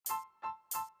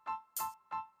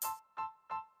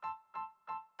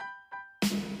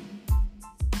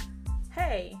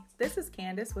Hey, this is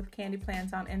Candace with Candy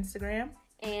Plans on Instagram.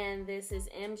 And this is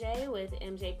MJ with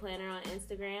MJ Planner on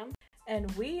Instagram. And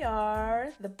we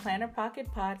are the Planner Pocket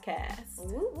Podcast.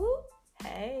 Woo woo.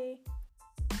 Hey.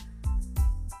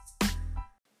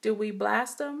 Do we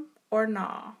blast them or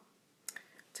nah?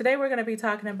 Today we're going to be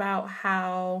talking about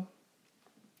how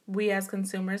we as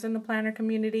consumers in the planner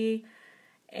community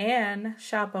and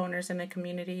shop owners in the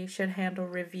community should handle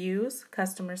reviews,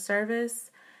 customer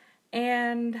service,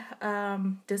 and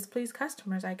displeased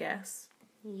customers, I guess.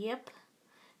 Yep.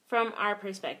 From our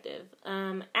perspective.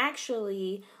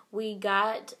 Actually, we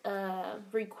got a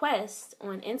request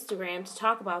on Instagram to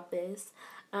talk about this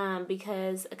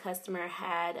because a customer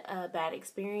had a bad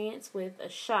experience with a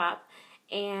shop.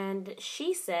 And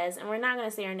she says, and we're not going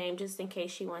to say her name just in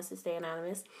case she wants to stay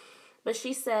anonymous, but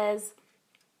she says,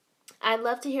 I'd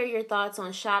love to hear your thoughts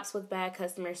on shops with bad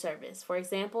customer service. For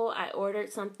example, I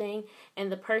ordered something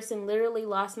and the person literally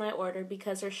lost my order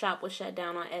because her shop was shut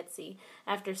down on Etsy.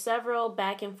 After several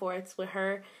back and forths with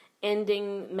her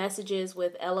ending messages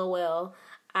with LOL,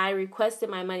 I requested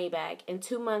my money back, and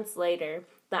 2 months later,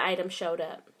 the item showed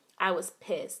up. I was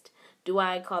pissed. Do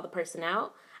I call the person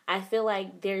out? I feel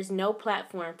like there's no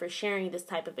platform for sharing this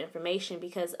type of information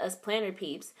because us planner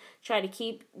peeps try to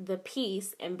keep the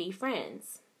peace and be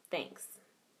friends. Thanks.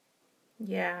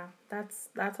 Yeah, that's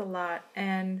a lot.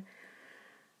 And,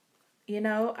 you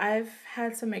know, I've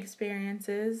had some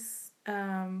experiences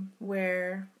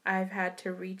where I've had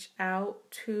to reach out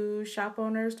to shop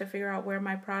owners to figure out where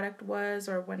my product was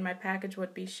or when my package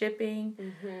would be shipping.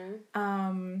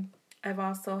 Mm-hmm. I've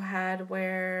also had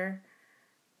where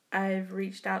I've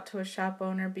reached out to a shop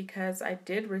owner because I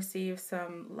did receive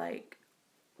some, like,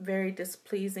 very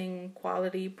displeasing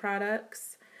quality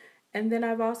products. And then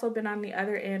I've also been on the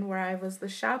other end where I was the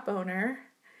shop owner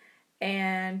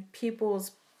and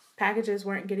people's packages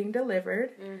weren't getting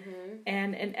delivered. Mm-hmm.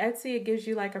 And in Etsy, it gives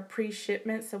you like a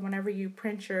pre-shipment. So whenever you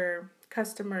print your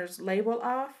customer's label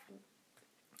off,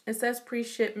 it says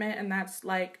pre-shipment, and that's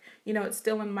like, you know, it's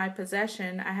still in my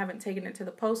possession. I haven't taken it to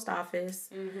the post office,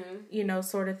 you know,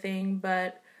 sort of thing.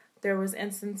 But there was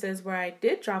instances where I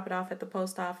did drop it off at the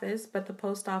post office, but the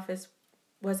post office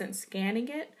wasn't scanning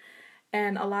it.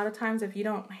 And a lot of times, if you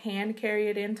don't hand carry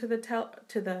it into the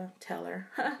teller,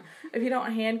 if you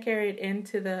don't hand carry it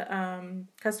into the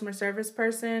customer service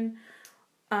person,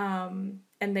 and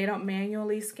they don't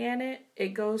manually scan it, it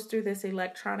goes through this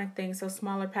electronic thing, so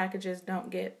smaller packages don't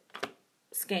get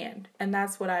scanned. And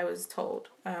that's what I was told.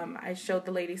 I showed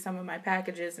the lady some of my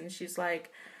packages, and she's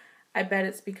like, I bet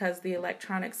it's because the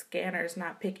electronic scanner is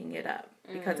not picking it up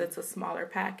because it's a smaller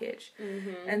package.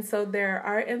 Mm-hmm. And so there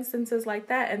are instances like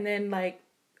that. And then like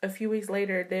a few weeks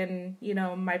later, then, you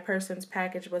know, my person's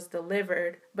package was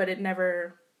delivered, but it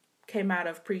never came out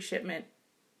of pre-shipment,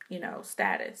 you know,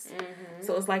 status. Mm-hmm.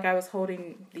 So it was like I was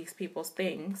holding these people's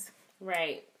things.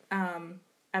 Right.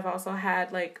 I've also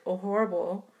had like a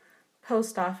horrible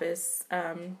post office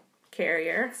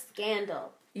carrier.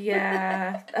 Scandal.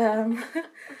 Yeah,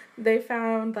 they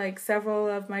found like several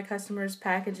of my customers'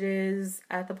 packages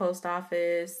at the post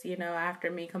office, you know, after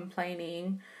me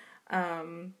complaining.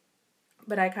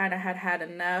 But I kind of had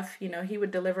enough. You know, he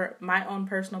would deliver my own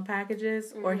personal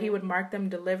packages, or he would mark them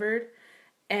delivered,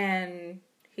 and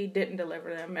he didn't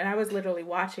deliver them. And I was literally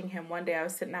watching him one day. I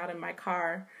was sitting out in my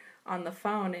car on the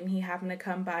phone, and he happened to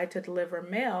come by to deliver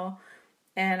mail.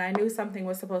 And I knew something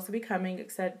was supposed to be coming.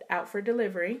 It said out for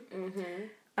delivery. Mm-hmm.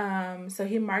 So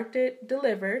he marked it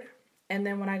delivered. And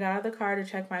then when I got out of the car to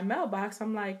check my mailbox,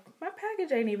 I'm like, my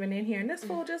package ain't even in here. And this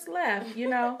fool just left, you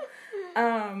know.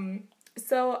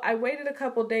 So I waited a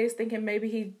couple days thinking maybe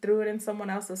he threw it in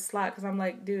someone else's slot. Because I'm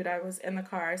like, dude, I was in the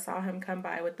car. I saw him come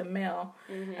by with the mail.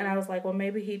 Mm-hmm. And I was like, well,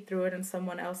 maybe he threw it in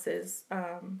someone else's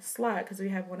slot. Because we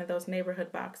have one of those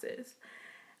neighborhood boxes.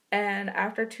 And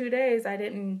after 2 days, I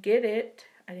didn't get it.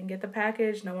 I didn't get the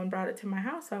package. No one brought it to my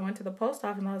house. So I went to the post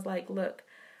office and I was like, look,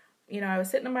 you know, I was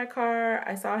sitting in my car.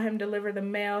 I saw him deliver the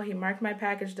mail. He marked my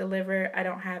package delivered. I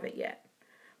don't have it yet.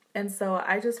 And so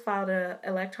I just filed an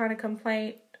electronic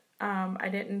complaint. I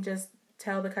didn't just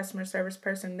tell the customer service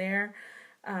person there.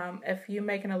 If you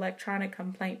make an electronic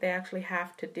complaint, they actually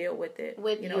have to deal with it.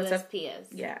 With, you know, USPS.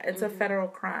 It's a federal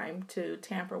crime to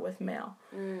tamper with mail.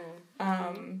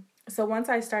 So once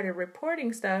I started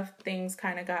reporting stuff, things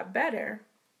kind of got better.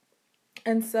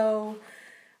 And so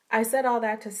I said all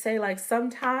that to say, like,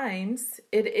 sometimes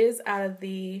it is out of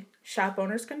the shop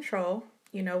owner's control,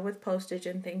 you know, with postage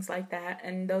and things like that.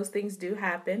 And those things do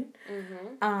happen.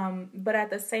 Mm-hmm. But at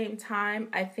the same time,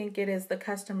 I think it is the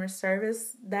customer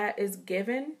service that is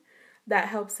given that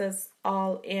helps us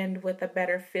all end with a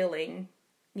better feeling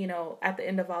at the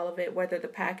end of all of it, whether the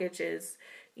package is,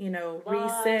 Lost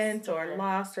resent or or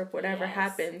lost or whatever yes.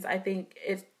 happens, I think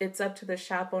it's up to the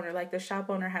shop owner. Like the shop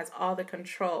owner has all the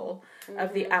control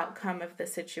of the outcome of the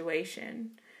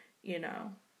situation,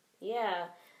 Yeah.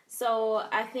 So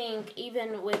I think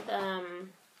even with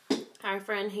our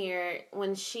friend here,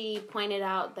 when she pointed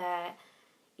out that,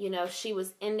 she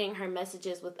was ending her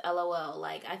messages with LOL,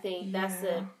 like, I think that's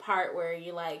the part where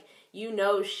you like,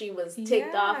 she was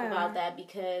ticked off about that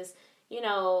because,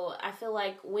 I feel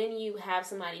like when you have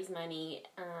somebody's money,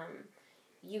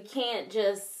 you can't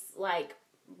just like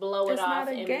blow it off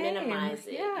and minimize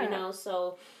it,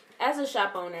 so as a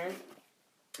shop owner,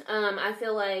 I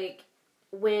feel like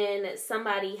when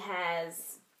somebody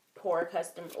has poor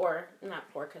customer, or not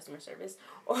poor customer service,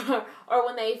 or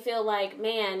when they feel like,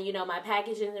 man, my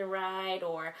package isn't right,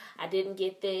 or I didn't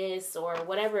get this, or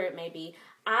whatever it may be,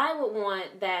 I would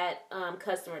want that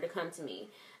customer to come to me,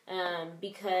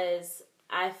 because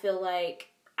I feel like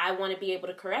I want to be able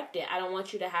to correct it. I don't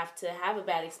want you to have a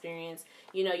bad experience.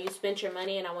 You spent your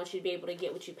money, and I want you to be able to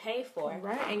get what you pay for.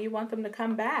 Right, and you want them to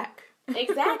come back.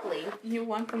 Exactly. You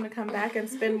want them to come back and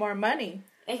spend more money.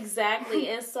 Exactly.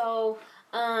 And so,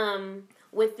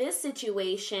 with this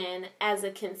situation, as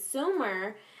a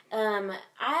consumer,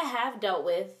 I have dealt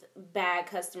with bad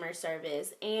customer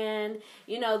service. And,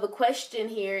 the question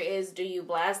here is, do you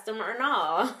blast them or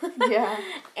not? Yeah.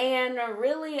 And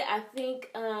really, I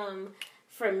think,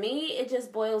 for me, it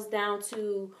just boils down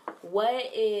to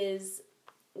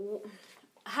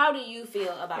how do you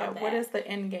feel about that? What is the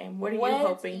end game? What are you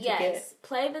hoping to get? Yes,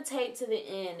 play the tape to the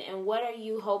end, and what are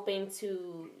you hoping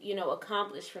to,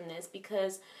 accomplish from this?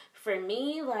 Because for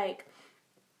me, like,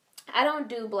 I don't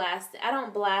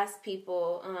blast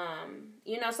people.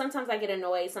 Sometimes I get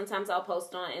annoyed. Sometimes I'll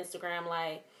post on Instagram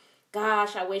like,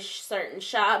 gosh, I wish certain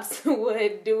shops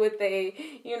would do what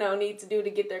they, need to do to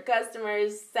get their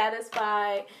customers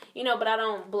satisfied, but I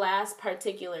don't blast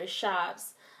particular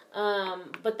shops.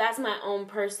 But that's my own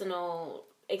personal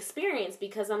experience,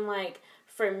 because I'm like,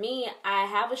 for me, I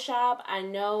have a shop. I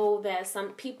know that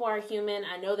some people are human.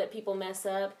 I know that people mess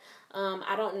up.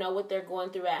 I don't know what they're going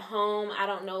through at home. I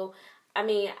don't know. I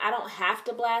mean, I don't have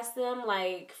to blast them.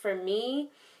 Like, for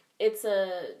me, it's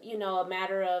a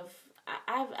matter of,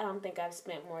 I don't think I've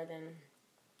spent more than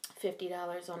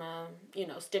 $50 on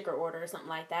a sticker order or something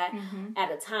like that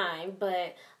at a time.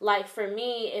 But like, for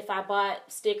me, if I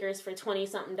bought stickers for $20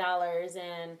 something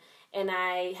and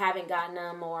I haven't gotten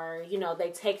them, or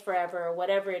they take forever or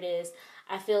whatever it is,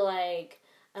 I feel like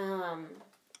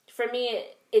for me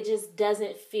it just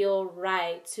doesn't feel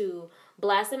right to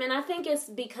blast them. And I think it's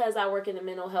because I work in the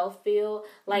mental health field.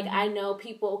 Like, I know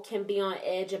people can be on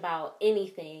edge about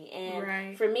anything,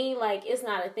 and for me, like, it's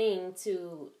not a thing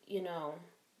to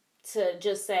to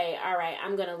just say, all right,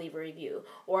 I'm going to leave a review,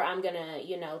 or I'm going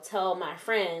to, tell my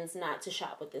friends not to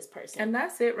shop with this person. And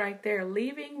that's it right there.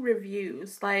 Leaving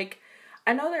reviews. Like,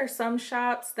 I know there are some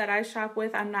shops that I shop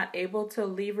with, I'm not able to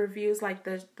leave reviews, like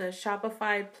the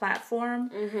Shopify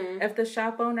platform. If the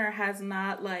shop owner has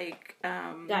not, like,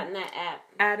 gotten that app,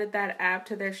 added that app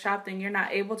to their shop, then you're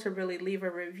not able to really leave a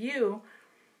review.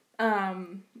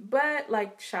 But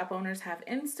like, shop owners have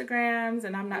Instagrams,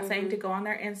 and I'm not saying to go on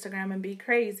their Instagram and be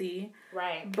crazy.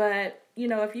 Right. But,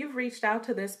 if you've reached out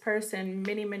to this person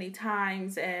many, many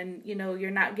times and, you're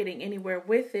not getting anywhere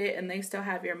with it and they still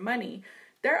have your money,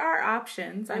 there are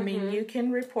options. I mean, you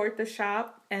can report the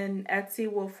shop, and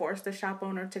Etsy will force the shop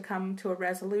owner to come to a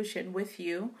resolution with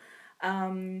you.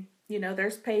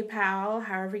 There's PayPal,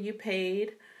 however you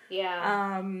paid.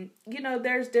 Yeah.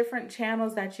 There's different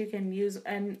channels that you can use,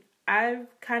 and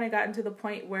I've kind of gotten to the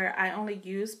point where I only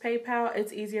use PayPal.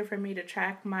 It's easier for me to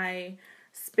track my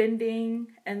spending,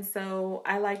 and so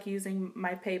I like using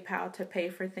my PayPal to pay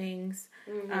for things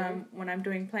when I'm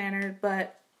doing planners.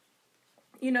 But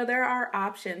there are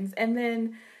options. And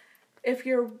then if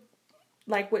you're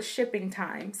like with shipping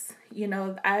times,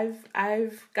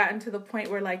 I've gotten to the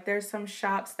point where, like, there's some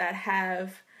shops that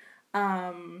have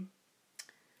 3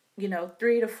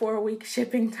 to 4 week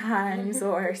shipping times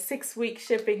or 6 week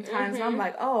shipping times. And I'm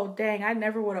like, oh dang, I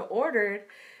never would have ordered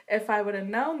if I would have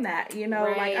known that,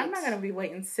 like, I'm not going to be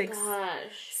waiting six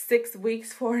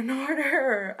weeks for an order,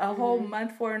 or a whole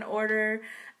month for an order,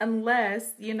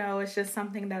 unless, it's just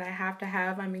something that I have to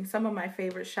have. I mean, some of my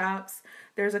favorite shops,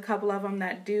 there's a couple of them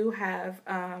that do have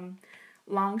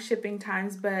long shipping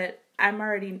times, but I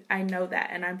know that,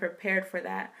 and I'm prepared for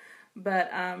that.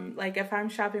 But like, if I'm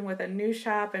shopping with a new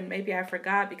shop and maybe I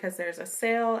forgot because there's a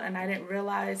sale and I didn't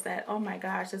realize that, oh my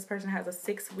gosh, this person has a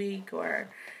 6 week or,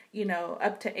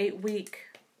 up to 8 week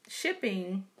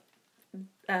shipping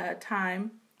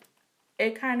time,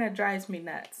 it kind of drives me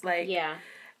nuts. Like, yeah.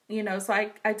 You know, so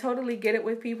I totally get it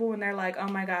with people when they're like, oh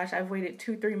my gosh, I've waited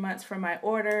 2-3 months for my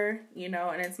order, you know,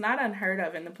 and it's not unheard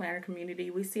of in the planner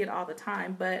community. We see it all the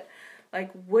time, but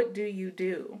like, what do you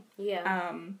do?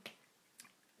 Yeah.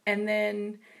 And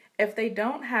then if they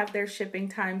don't have their shipping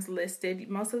times listed,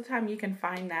 most of the time you can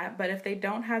find that, but if they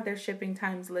don't have their shipping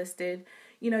times listed,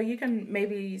 you know, you can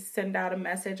maybe send out a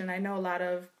message, and I know a lot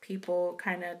of people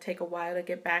kind of take a while to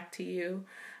get back to you.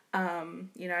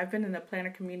 You know, I've been in the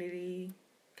planner community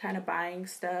kind of buying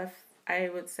stuff, I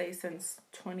would say since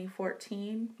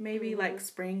 2014, maybe like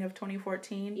spring of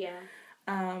 2014. Yeah.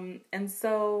 And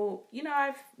so, you know,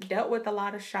 I've dealt with a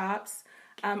lot of shops.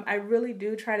 I really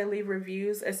do try to leave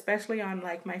reviews, especially on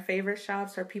like my favorite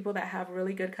shops or people that have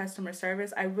really good customer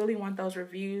service. I really want those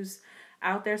reviews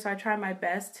out there. So I try my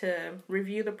best to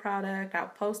review the product. I'll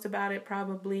post about it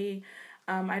probably.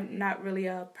 I'm not really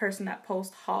a person that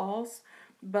posts hauls,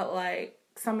 but like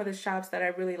some of the shops that I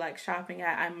really like shopping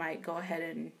at, I might go ahead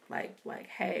and like,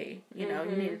 hey, you know,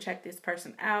 you need to check this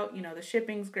person out. You know, the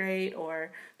shipping's great,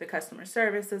 or the customer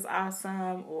service is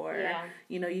awesome, or,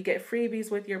 you know, you get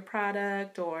freebies with your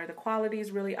product, or the quality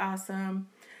is really awesome.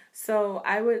 So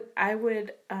I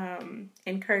would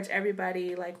encourage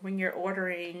everybody, like when you're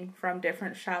ordering from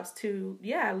different shops, to,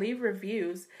 leave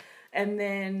reviews, and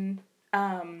then,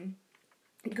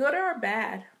 good or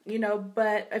bad, you know,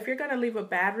 but if you're going to leave a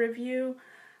bad review,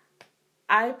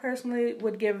 I personally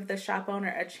would give the shop owner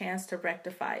a chance to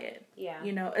rectify it. Yeah.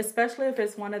 You know, especially if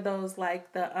it's one of those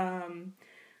like the,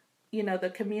 you know, the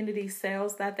community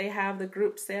sales that they have, the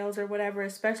group sales or whatever,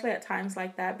 especially at times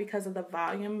like that because of the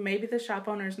volume. Maybe the shop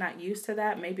owner is not used to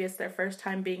that. Maybe it's their first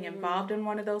time being involved in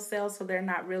one of those sales, so they're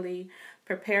not really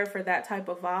prepared for that type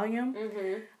of volume.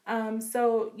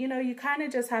 So, you know, you kind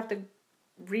of just have to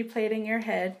replay it in your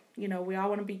head. You know, we all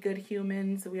want to be good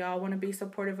humans. We all want to be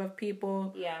supportive of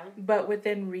people. Yeah. But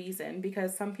within reason,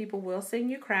 because some people will sing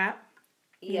you crap.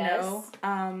 Yes.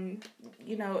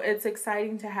 You know, it's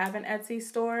exciting to have an Etsy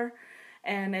store,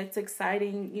 and it's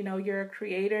exciting, you know, you're a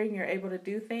creator and you're able to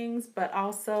do things, but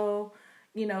also,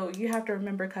 you know, you have to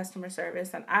remember customer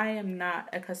service, and I am not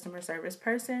a customer service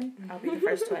person. I'll be the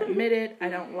first to admit it. I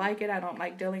don't like it. I don't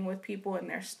like dealing with people and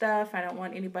their stuff. I don't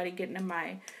want anybody getting in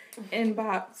my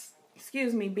inbox,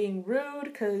 being rude,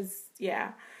 because,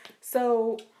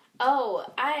 So... Oh,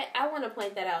 I want to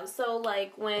point that out. So,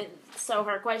 like,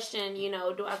 her question, you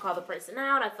know, do I call the person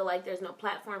out? I feel like there's no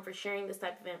platform for sharing this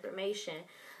type of information.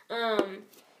 And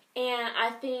I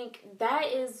think that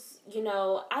is, you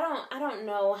know, I don't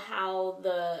know how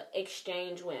the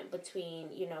exchange went between,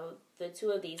 you know, the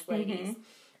two of these ladies.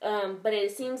 But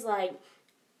it seems like,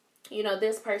 you know,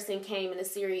 this person came in a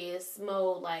serious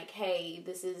mode, like, hey,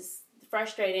 this is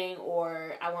frustrating,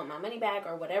 or I want my money back,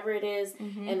 or whatever it is.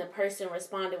 And the person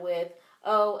responded with,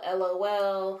 oh,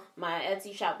 LOL, my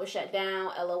Etsy shop was shut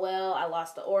down, LOL, I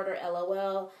lost the order,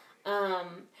 LOL.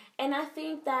 And I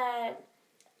think that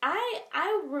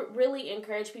I really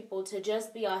encourage people to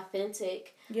just be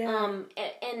authentic.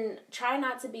 And try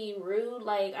not to be rude.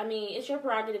 Like, I mean, it's your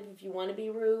prerogative if you want to be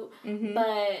rude,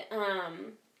 but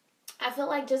I feel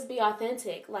like just be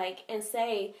authentic, like, and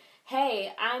say,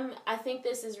 hey, I think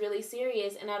this is really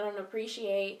serious, and I don't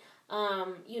appreciate,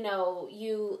 you know,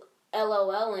 you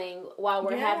LOLing while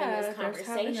we're having this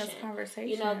conversation.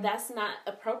 You know, that's not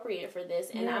appropriate for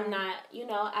this, and I'm not, you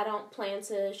know, I don't plan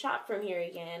to shop from here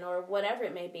again, or whatever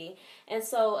it may be. And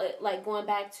so, like, going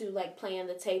back to, like, playing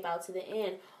the tape out to the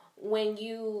end, when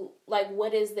you, like,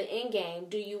 what is the end game?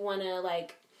 Do you want to,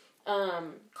 like,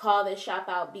 call this shop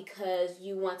out because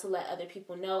you want to let other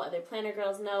people know, other planner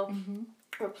girls know,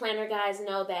 or planner guys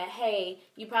know that, hey,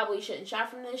 you probably shouldn't shop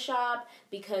from this shop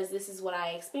because this is what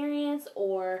I experienced?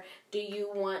 Or do you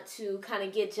want to kind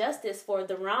of get justice for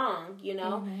the wrong, you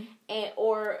know, and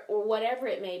or whatever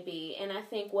it may be? And I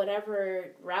think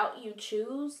whatever route you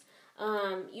choose,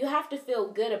 you have to feel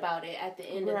good about it at the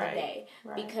end of the day.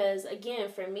 Because,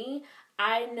 again, for me,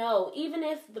 I know, even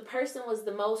if the person was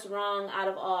the most wrong out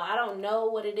of all, I don't know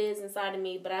what it is inside of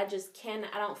me, but I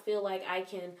don't feel like I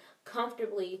can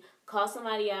comfortably call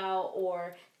somebody out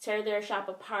or tear their shop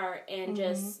apart and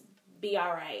just be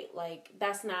all right. Like,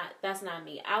 that's not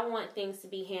me. I want things to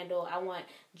be handled. I want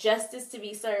justice to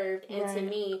be served, and to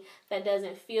me, that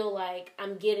doesn't feel like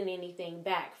I'm getting anything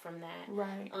back from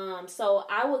that. So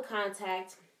I would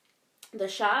contact the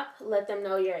shop, let them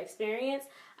know your experience.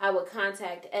 I would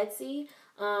contact Etsy,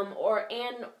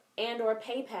 and or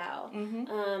PayPal.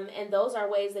 Mm-hmm. And those are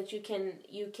ways that you can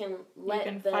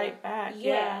let fight back.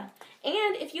 Yeah.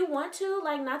 And if you want to,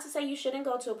 like, not to say you shouldn't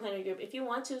go to a planner group. If you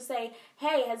want to say,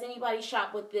 hey, has anybody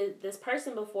shopped with this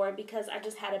person before? Because I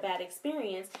just had a bad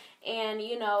experience. And,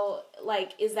 you know,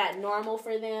 like, is that normal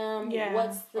for them? Yeah.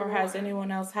 What's the or norm? has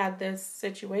anyone else had this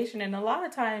situation? And a lot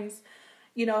of times,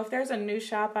 you know, if there's a new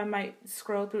shop, I might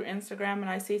scroll through Instagram and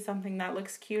I see something that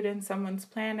looks cute in someone's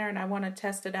planner and I want to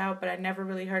test it out, but I never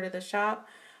really heard of the shop.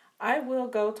 I will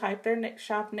go type their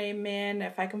shop name in.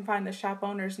 If I can find the shop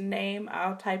owner's name,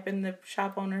 I'll type in the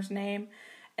shop owner's name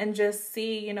and just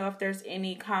see, you know, if there's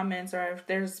any comments or if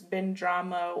there's been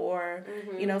drama or,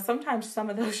 you know, sometimes some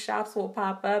of those shops will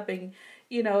pop up and,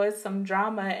 you know, it's some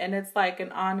drama and it's like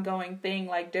an ongoing thing,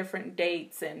 like different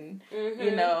dates and,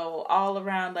 you know, all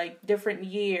around like different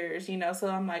years, you know. So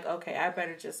I'm like, okay, I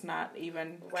better just not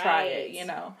even try it, you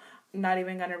know. I'm not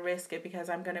even going to risk it because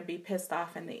I'm going to be pissed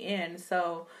off in the end.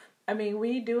 So, I mean,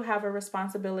 we do have a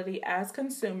responsibility as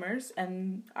consumers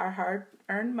and our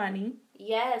hard-earned money.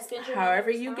 Yes,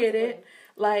 however you get it.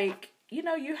 Like, you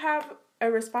know, you have a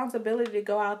responsibility to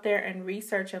go out there and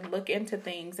research and look into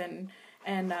things and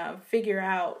figure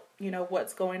out, you know,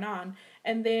 what's going on.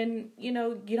 And then, you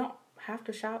know, you don't have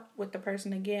to shop with the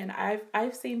person again.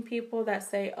 I've seen people that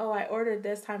say, oh, I ordered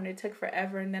this time and it took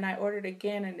forever, and then I ordered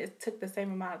again and it took the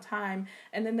same amount of time,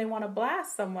 and then they want to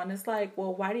blast someone. It's like,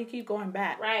 well, why do you keep going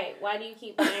back? Right. Why do you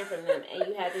keep buying from them and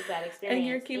you have this bad experience? And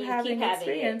you keep having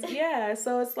experience. Yeah.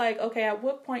 So it's like, okay, at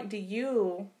what point do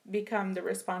you become the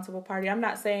responsible party? I'm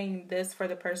not saying this for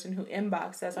the person who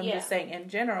inboxed us. I'm just saying in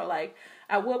general, like,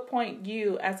 at what point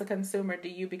you, as a consumer, do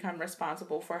you become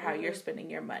responsible for how you're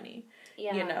spending your money?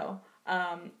 Yeah. You know?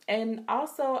 And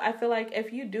also, I feel like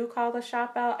if you do call the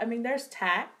shop out, I mean, there's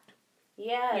tact.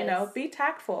 Yes. You know, be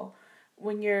tactful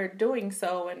when you're doing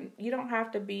so. And you don't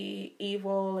have to be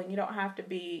evil and you don't have to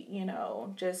be, you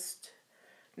know, just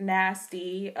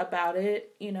nasty about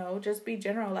it. You know, just be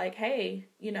general, like, hey,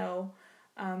 you know,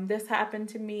 this happened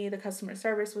to me. The customer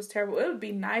service was terrible. It would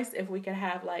be nice if we could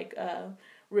have like a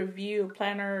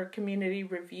planner community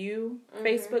review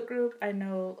Facebook group. I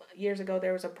know years ago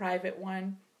there was a private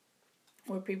one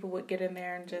where people would get in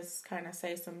there and just kind of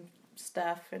say some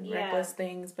stuff and reckless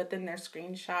things, but then there's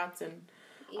screenshots and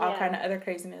all kind of other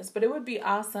craziness. But it would be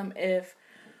awesome if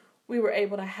we were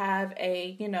able to have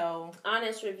a, you know,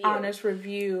 honest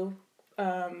review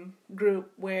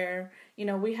group where, you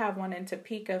know, we have one in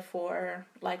Topeka for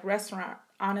like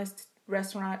honest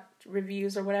restaurant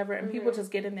reviews or whatever, and people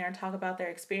just get in there and talk about their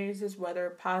experiences,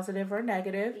 whether positive or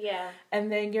negative. Yeah.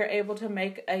 And then you're able to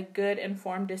make a good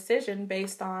informed decision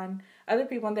based on other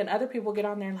people, and then other people get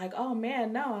on there and like, oh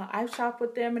man, no, I've shopped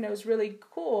with them and it was really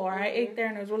cool, or I ate there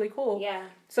and it was really cool. Yeah.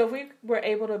 So if we were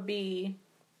able to be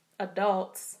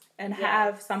adults and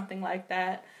have something like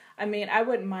that, I mean, I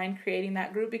wouldn't mind creating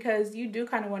that group because you do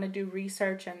kind of want to do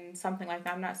research and something like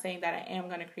that. I'm not saying that I am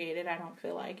going to create it. I don't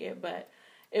feel like it, but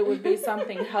it would be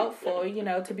something helpful, you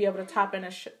know, to be able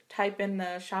to type in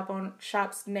the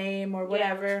shop's name or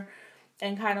whatever,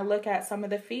 and kind of look at some of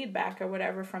the feedback or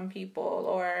whatever from people,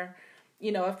 or,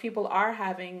 you know, if people are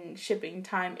having shipping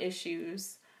time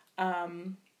issues.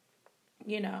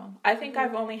 You know, I think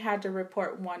I've only had to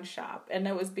report one shop, and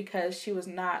it was because she was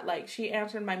not, like, she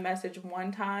answered my message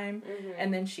one time,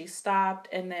 and then she stopped,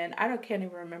 and then can't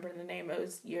even remember the name. It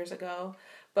was years ago,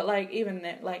 but, like, even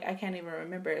then, like, I can't even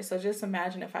remember it. So just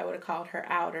imagine if I would have called her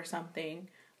out or something.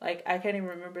 Like, I can't even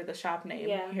remember the shop name.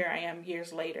 Yeah. Here I am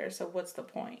years later, so what's the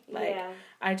point? Like,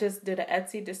 I just did an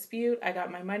Etsy dispute. I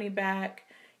got my money back.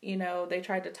 You know, they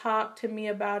tried to talk to me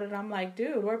about it. I'm like,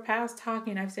 dude, we're past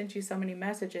talking. I've sent you so many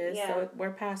messages. So we're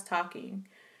past talking.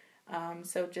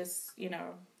 So just, you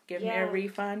know, give me a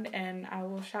refund and I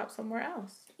will shop somewhere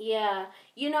else. Yeah.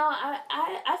 You know,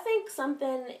 I think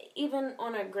something even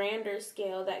on a grander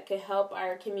scale that could help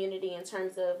our community in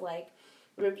terms of like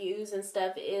reviews and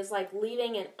stuff is like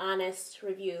leaving an honest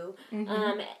review.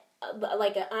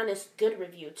 Like an honest good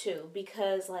review too.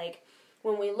 Because like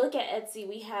when we look at Etsy,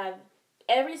 we have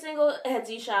every single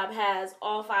Etsy shop has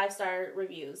all 5-star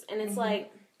reviews. And it's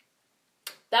like,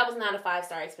 that was not a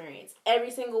 5-star experience.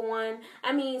 Every single one.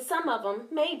 I mean, some of them,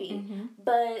 maybe.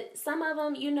 But some of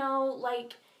them, you know,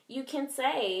 like, you can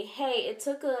say, hey, it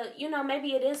took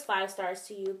maybe it is 5 stars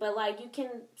to you. But, like, you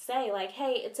can say, like,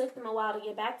 hey, it took them a while to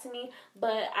get back to me.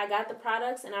 But I got the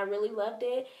products and I really loved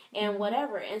it and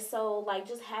whatever. And so, like,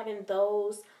 just having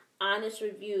those honest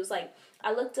reviews. Like,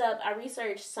 I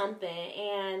researched something,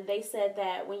 and they said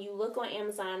that when you look on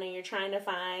Amazon and you're trying to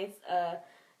find a,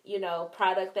 you know,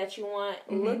 product that you want,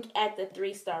 look at the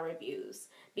 3-star reviews.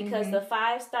 because the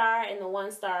 5-star and the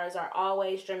 1-stars are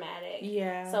always dramatic.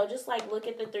 Yeah. So just like look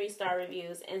at the 3-star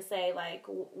reviews and say like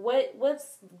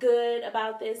what's good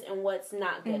about this and what's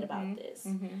not good about this.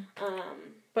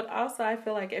 But also I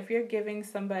feel like if you're giving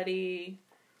somebody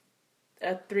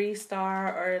a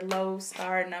 3-star or low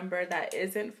star number that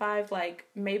isn't 5, like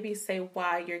maybe say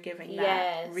why you're giving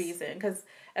that reason. Because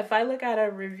if I look at a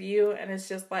review and it's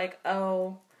just like,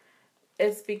 oh,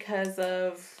 it's because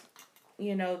of,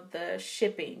 the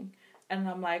shipping. And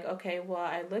I'm like, okay, well,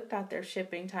 I looked at their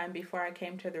shipping time before I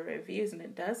came to the reviews, and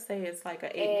it does say it's like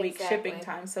an 8-week shipping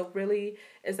time. So really,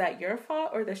 is that your fault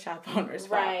or the shop owner's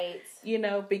fault? Right.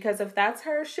 Because if that's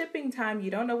her shipping time, you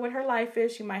don't know what her life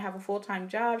is. She might have a full-time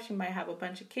job. She might have a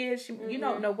bunch of kids. You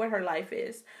don't know what her life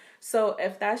is. So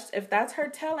if that's her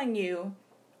telling you,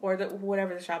 or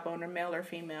whatever the shop owner, male or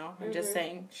female, I'm just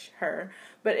saying her.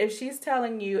 But if she's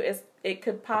telling you it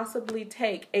could possibly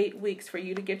take 8 weeks for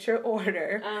you to get your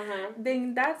order,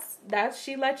 then that's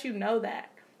she let you know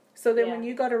that. So then when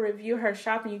you go to review her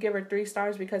shop and you give her 3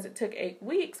 stars because it took 8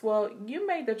 weeks, well, you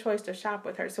made the choice to shop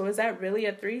with her. So is that really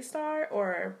a 3-star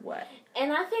or what?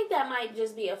 And I think that might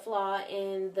just be a flaw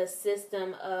in the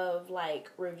system of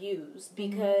like reviews,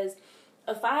 because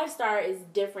a 5-star is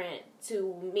different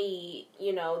to me,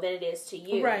 than it is to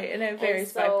you. Right, and it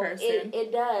varies by person.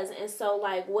 It does. And so,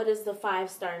 like, what does the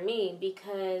 5-star mean?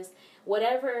 Because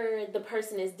whatever the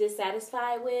person is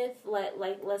dissatisfied with,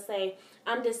 let's say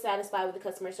I'm dissatisfied with the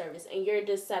customer service and you're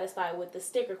dissatisfied with the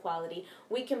sticker quality,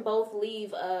 we can both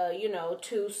leave a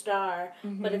 2-star,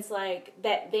 but it's like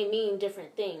that they mean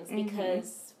different things,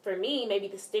 because for me, maybe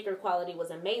the sticker quality was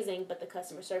amazing, but the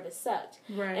customer service sucked.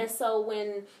 Right. And so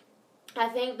when I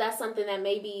think that's something that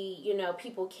maybe,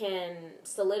 people can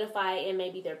solidify in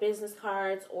maybe their business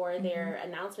cards or their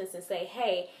announcements and say,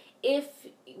 hey, if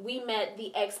we met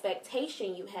the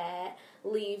expectation you had,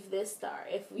 leave this star.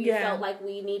 If you felt like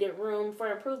we needed room for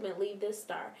improvement, leave this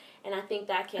star. And I think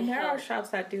that can help. And there are shops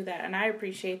that do that, and I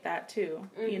appreciate that too,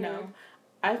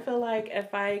 I feel like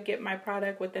if I get my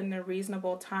product within the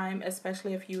reasonable time,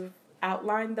 especially if you've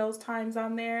outlined those times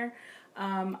on there,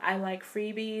 I like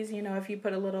freebies, if you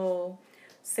put a little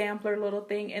sampler little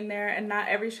thing in there, and not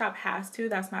every shop has to.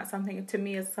 That's not something, to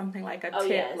me, is something like a tip.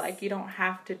 Yes. Like, you don't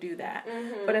have to do that.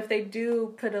 But if they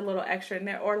do put a little extra in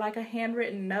there, or like a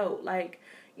handwritten note, like,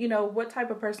 what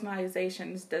type of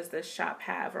personalizations does this shop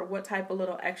have, or what type of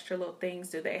little extra little things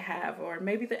do they have, or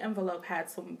maybe the envelope had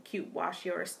some cute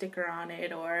washi or a sticker on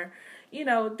it, or,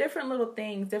 different little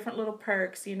things, different little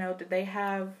perks, did they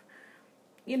have,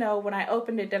 when I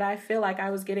opened it, did I feel like I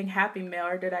was getting Happy Mail,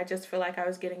 or did I just feel like I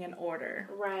was getting an order?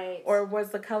 Right. Or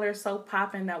was the color so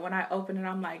popping that when I opened it,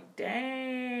 I'm like,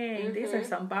 dang, these are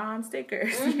some bomb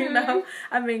stickers,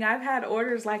 I mean, I've had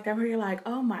orders like that where you're like,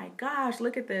 oh my gosh,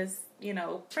 look at this,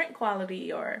 print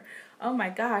quality, or, oh my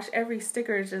gosh, every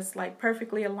sticker is just like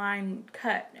perfectly aligned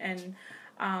cut. And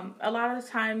a lot of the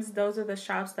times, those are the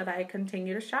shops that I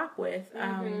continue to shop with.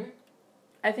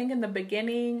 I think in the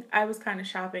beginning, I was kind of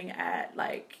shopping at,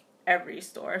 like, every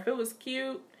store. If it was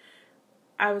cute,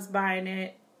 I was buying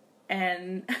it.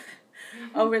 And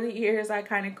over the years, I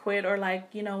kind of quit. Or,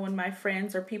 like, when my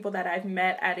friends or people that I've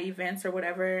met at events or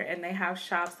whatever, and they have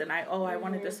shops, and I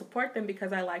wanted to support them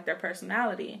because I like their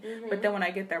personality. But then when I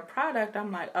get their product,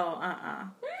 I'm like, oh,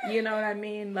 You know what I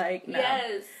mean? Like, no.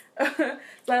 Yes.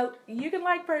 So you can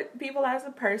like people as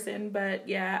a person, but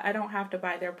I don't have to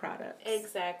buy their products.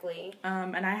 Exactly.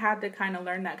 And I had to kind of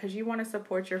learn that, because you want to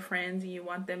support your friends and you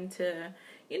want them to,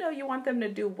 you want them to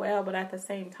do well, but at the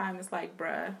same time, it's like,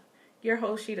 bruh, your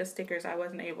whole sheet of stickers I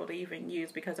wasn't able to even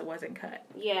use because it wasn't cut.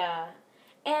 Yeah.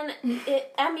 And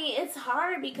it's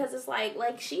hard because it's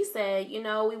like she said, we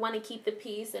want to keep the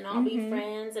peace and all be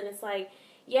friends, and it's like,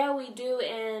 yeah, we do.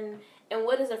 And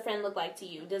what does a friend look like to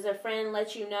you? Does a friend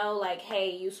let you know, like, hey,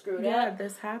 you screwed up? Yeah,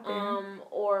 this happened.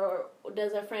 Or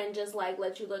does a friend just, like,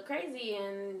 let you look crazy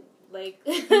and, like,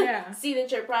 see that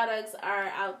your products are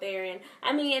out there? And,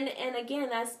 I mean, and again,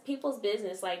 that's people's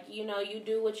business. Like, you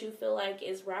do what you feel like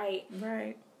is right.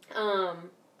 Right.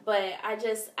 But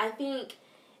I think,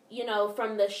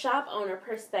 from the shop owner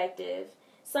perspective,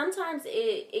 sometimes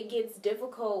it gets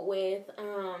difficult with,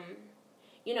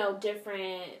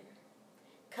 different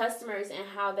customers and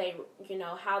how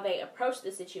they approach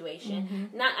the situation.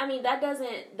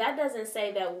 That doesn't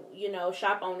say that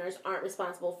shop owners aren't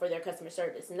responsible for their customer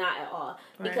service, not at all.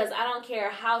 Right. Because I don't care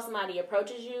how somebody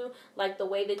approaches you, like the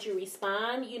way that you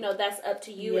respond, that's up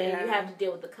to you, and you have to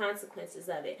deal with the consequences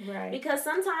of it. Right. Because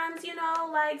sometimes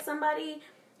like somebody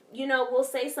will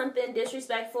say something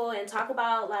disrespectful and talk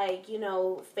about, like,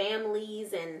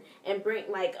 families and bring,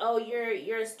 like, oh,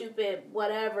 you're a stupid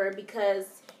whatever because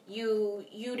you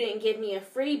didn't give me a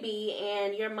freebie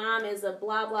and your mom is a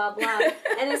blah blah blah.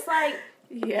 And it's like,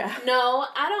 yeah, no,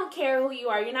 I don't care who you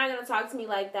are. You're not going to talk to me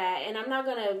like that, and I'm not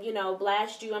going to,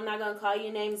 blast you. I'm not going to call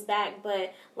your names back,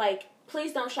 but like,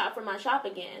 please don't shop from my shop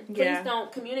again. Please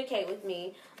don't communicate with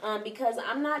me, because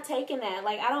I'm not taking that.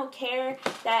 Like, I don't care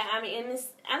that I'm in this.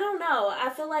 I don't know. I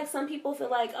feel like some people feel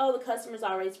like, oh, the customer's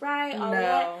always right, all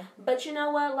that. But you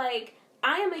know what? Like,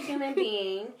 I am a human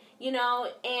being, and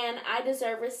I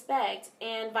deserve respect,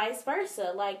 and vice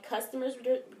versa. Like, customers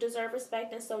deserve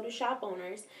respect, and so do shop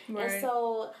owners. Right. And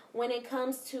so when it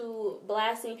comes to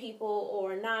blasting people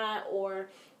or not, or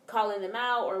calling them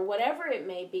out or whatever it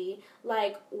may be,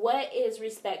 like, what is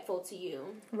respectful to you?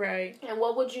 Right. And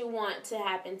what would you want to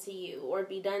happen to you or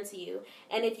be done to you?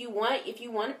 And if you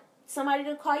want somebody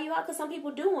to call you out, because some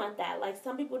people do want that. Like,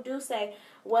 some people do say,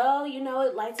 well,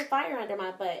 it lights a fire under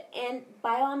my butt. And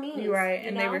by all means. Right,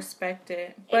 and they respect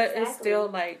it. But It's still,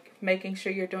 like, making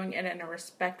sure you're doing it in a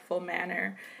respectful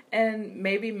manner. And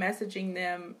maybe messaging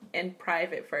them in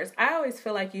private first. I always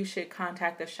feel like you should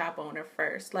contact the shop owner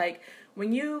first. Like,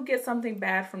 when you get something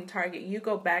bad from Target, you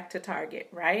go back to Target,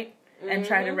 right? And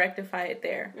try to rectify it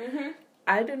there. Mm-hmm.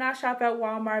 I do not shop at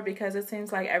Walmart because it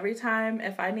seems like every time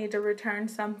if I need to return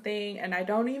something, and I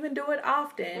don't even do it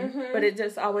often, but it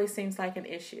just always seems like an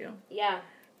issue. Yeah.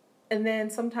 And then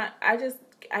sometimes I just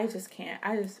can't.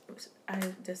 I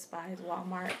despise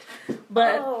Walmart.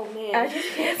 But I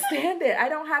just can't stand it. I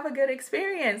don't have a good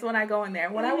experience when I go in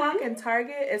there. When I walk in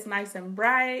Target, it's nice and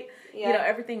bright. Yeah.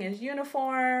 Everything is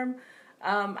uniform.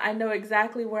 I know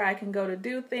exactly where I can go to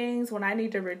do things. When I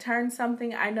need to return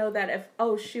something, I know that if,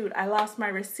 I lost my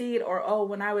receipt, or,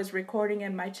 when I was recording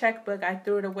in my checkbook, I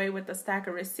threw it away with a stack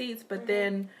of receipts, but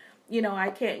then, I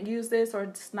can't use this, or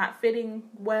it's not fitting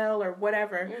well, or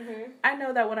whatever. I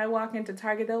know that when I walk into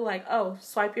Target, they're like,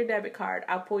 swipe your debit card.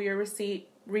 I'll pull your receipt,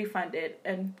 refund it,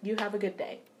 and you have a good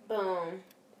day. Boom.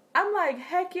 I'm like,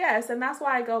 heck yes, and that's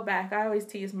why I go back. I always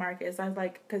tease Marcus. I was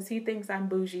like, because he thinks I'm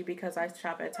bougie because I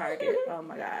shop at Target. Oh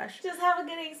my gosh. Just have a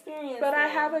good experience. But I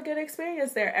have a good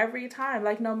experience there every time.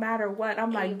 Like, no matter what.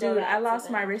 I'm like, dude, I lost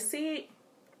my receipt.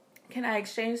 Can I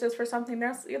exchange this for something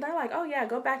else? They're like, oh yeah,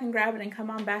 go back and grab it and come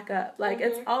on back up. Like,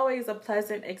 it's always a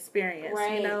pleasant experience,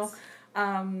 right.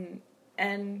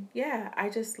 And yeah, I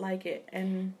just like it.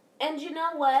 And you know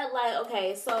what? Like,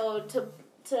 okay, so to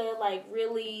like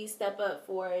really step up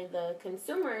for the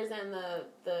consumers and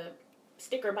the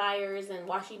sticker buyers and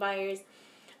washi buyers.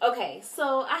 Okay,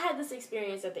 so I had this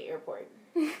experience at the airport.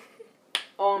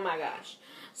 Oh my gosh.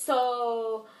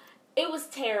 So it was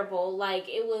terrible. Like,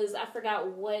 I forgot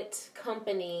what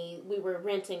company we were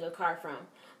renting a car from.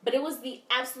 But it was the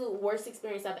absolute worst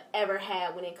experience I've ever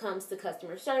had when it comes to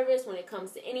customer service, when it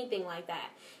comes to anything like that.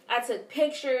 I took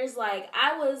pictures, like,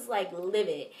 I was, like,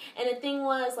 livid. And the thing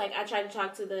was, like, I tried to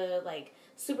talk to the, like,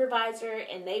 supervisor,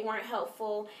 and they weren't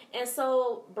helpful. And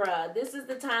so, bruh, this is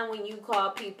the time when you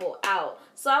call people out.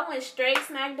 So I went straight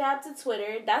smack dab to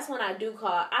Twitter. That's when I do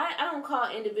call. I don't call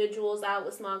individuals out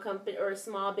with small company or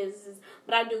small businesses,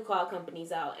 but I do call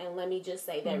companies out. And let me just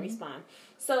say, they respond.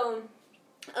 So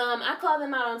I called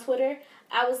them out on Twitter.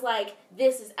 I was like,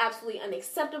 this is absolutely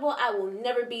unacceptable. I will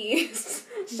never be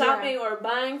shopping or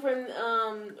buying from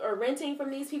or renting from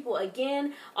these people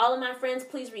again. All of my friends,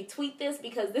 please retweet this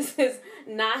because this is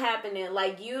not happening.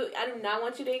 Like, I do not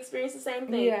want you to experience the same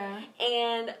thing. Yeah.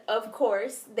 And of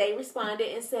course, they responded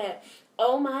and said,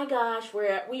 oh my gosh,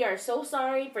 we are so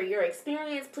sorry for your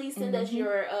experience. Please send us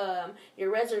your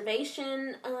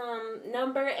reservation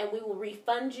number and we will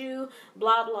refund you,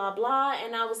 blah, blah, blah.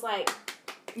 And I was like...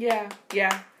 Yeah.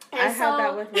 And I had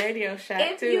that with Radio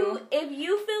Shack, too. If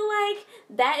you feel like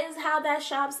that is how that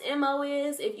shop's MO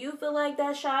is, if you feel like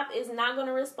that shop is not going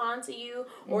to respond to you,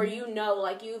 or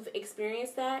like you've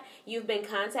experienced that, you've been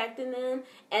contacting them,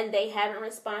 and they haven't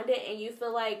responded, and you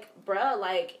feel like, bruh,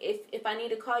 like, if I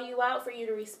need to call you out for you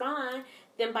to respond,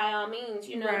 then by all means,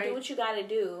 do what you got to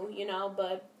do,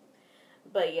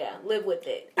 But yeah, live with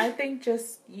it. I think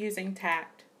just using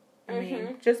tact. I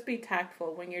mean, just be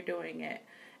tactful when you're doing it.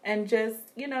 And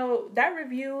just, that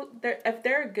review, if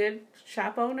they're a good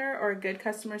shop owner or a good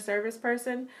customer service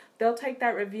person, they'll take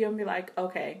that review and be like,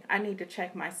 okay, I need to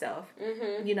check myself.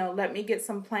 Let me get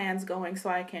some plans going so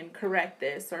I can correct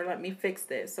this, or let me fix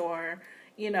this. Or,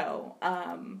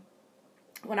 when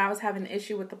I was having an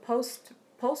issue with the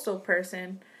postal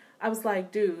person, I was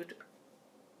like, dude,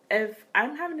 if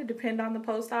I'm having to depend on the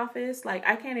post office, like,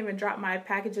 I can't even drop my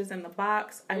packages in the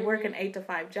box. I work an 8 to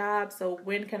 5 job, so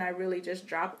when can I really just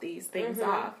drop these things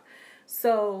off?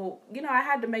 So, I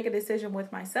had to make a decision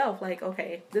with myself. Like,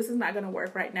 okay, this is not going to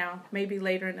work right now. Maybe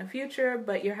later in the future,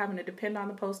 but you're having to depend on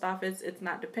the post office. It's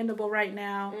not dependable right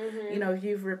now. Mm-hmm.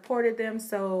 You've reported them.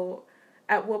 So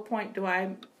at what point do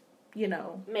I,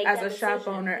 make as that a shop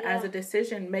decision. owner,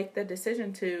 Yeah. make the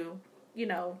decision to,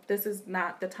 this is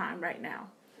not the time right now.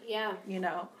 Yeah.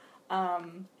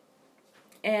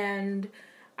 And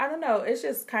I don't know, it's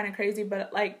just kind of crazy,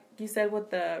 but like you said with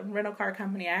the rental car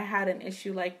company, I had an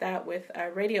issue like that with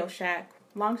Radio Shack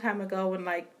a long time ago when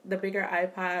like the bigger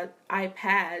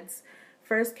iPads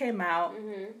first came out.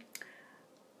 Mm-hmm.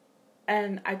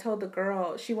 And I told the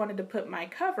girl she wanted to put my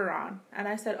cover on, and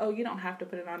I said, "Oh, you don't have to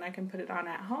put it on. I can put it on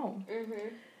at home."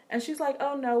 Mm-hmm. And she's like,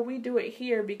 "Oh no, we do it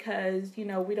here because we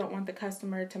don't want the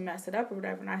customer to mess it up or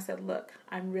whatever." And I said, "Look,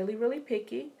 I'm really, really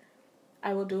picky.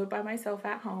 I will do it by myself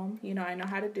at home. I know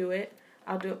how to do it.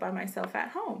 I'll do it by myself at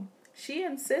home." She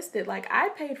insisted, like, I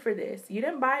paid for this. You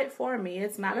didn't buy it for me.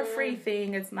 It's not a free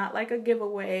thing. It's not like a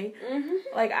giveaway. Mm-hmm.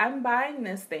 Like, I'm buying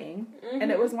this thing. Mm-hmm.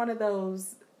 And it was one of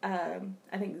those, I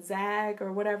think Zag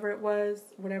or whatever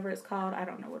it's called. I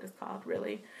don't know what it's called,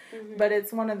 really. Mm-hmm. But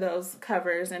it's one of those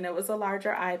covers, and it was a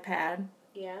larger iPad.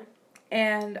 Yeah.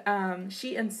 And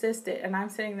she insisted, and I'm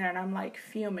sitting there, and I'm, like,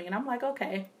 fuming. And I'm like,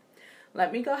 okay,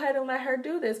 let me go ahead and let her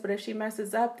do this. But if she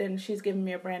messes up, then she's giving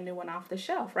me a brand new one off the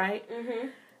shelf, right? Mm-hmm.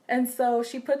 And so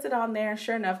she puts it on there, and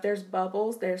sure enough, there's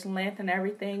bubbles, there's lint and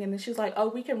everything. And then she's like, oh,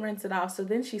 we can rinse it off. So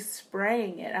then she's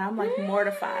spraying it, and I'm, like,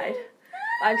 mortified.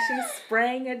 Like, she's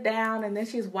spraying it down, and then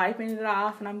she's wiping it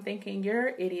off, and I'm thinking, you're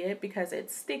an idiot because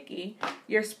it's sticky.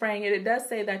 You're spraying it. It does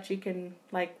say that you can,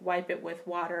 like, wipe it with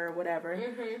water or whatever.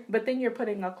 Mm-hmm. But then you're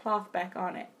putting a cloth back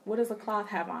on it. What does a cloth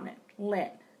have on it?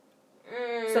 Lint.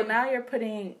 Mm. So now you're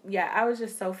putting, I was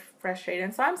just so frustrated.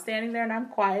 And so I'm standing there, and I'm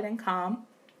quiet and calm.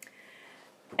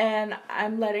 And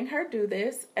I'm letting her do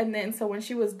this. And then, so when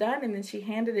she was done, and then she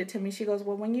handed it to me, she goes,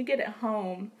 well, when you get it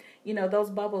home, those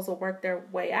bubbles will work their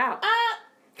way out.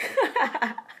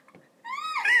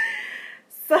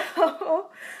 So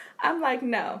I'm like,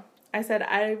 no. I said,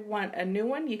 I want a new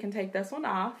one. You can take this one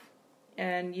off,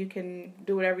 and you can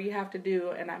do whatever you have to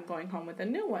do, and I'm going home with a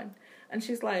new one. And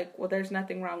she's like, well, there's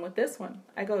nothing wrong with this one.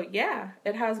 I go, yeah,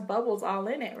 it has bubbles all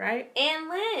in it, right?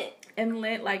 And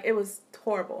lint, like, it was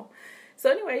horrible. So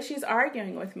anyway, she's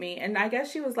arguing with me, and I guess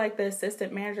she was like the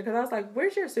assistant manager, because I was like,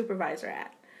 where's your supervisor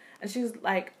at? And she's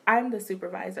like, I'm the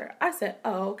supervisor. I said,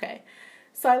 oh, okay.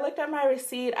 So I looked at my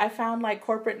receipt. I found like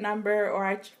corporate number, or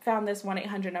I found this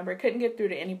 1-800 number. Couldn't get through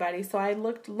to anybody. So I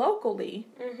looked locally,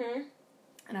 Mm-hmm.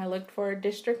 and I looked for a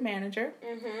district manager,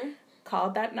 Mm-hmm.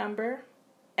 called that number.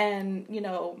 And,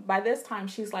 by this time,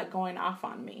 she's, like, going off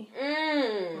on me.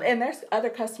 And there's other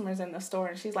customers in the store,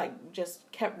 and she's, like,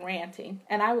 just kept ranting.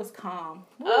 And I was calm.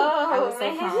 I was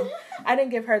so calm. I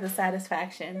didn't give her the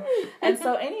satisfaction. And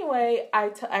so, anyway, I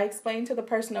explained to the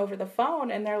person over the phone,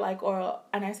 and they're like, well,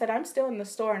 and I said, I'm still in the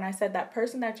store. And I said, that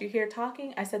person that you hear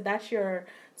talking, I said, that's your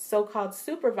so-called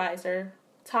supervisor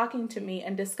talking to me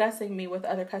and discussing me with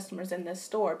other customers in this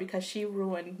store because she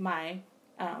ruined my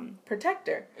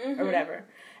protector or whatever.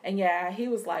 And he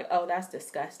was like, oh, that's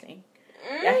disgusting.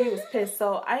 Yeah, he was pissed.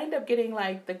 So I ended up getting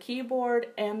like the keyboard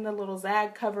and the little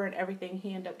Zag cover and everything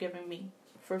he ended up giving me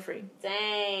for free.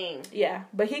 Dang. Yeah,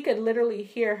 but he could literally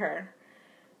hear her,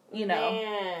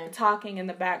 Man. talking in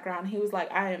the background. He was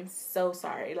like, I am so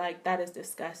sorry. Like, that is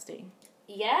disgusting.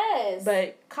 Yes.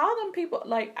 But call them people,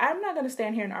 like, I'm not going to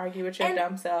stand here and argue with your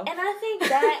dumb self. And I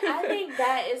think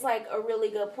that is like a really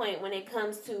good point when it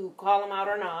comes to call them out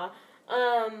or not.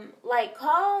 Like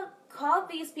call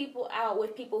these people out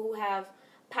with people who have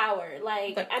power,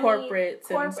 like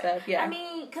corporates and stuff. Yeah. I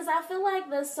mean, because I feel like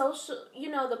the social,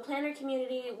 the planner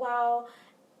community, while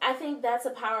I think that's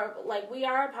we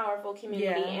are a powerful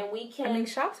community, and we can. I mean,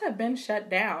 shops have been shut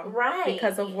down, right,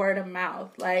 because of word of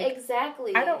mouth. Like,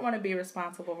 exactly. I don't want to be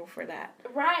responsible for that.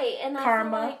 Right, and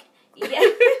karma. I feel like. Yeah,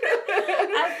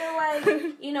 I feel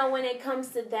like, when it comes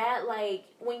to that, like,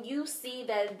 when you see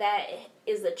that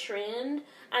is a trend,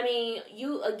 I mean,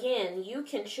 you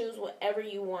can choose whatever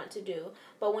you want to do.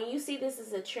 But when you see this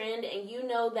as a trend and you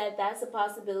know that that's a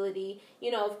possibility,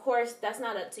 of course, that's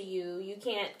not up to you. You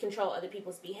can't control other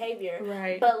people's behavior.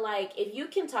 Right. But, like, if you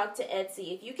can talk to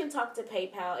Etsy, if you can talk to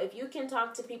PayPal, if you can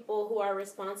talk to people who are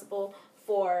responsible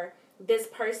for this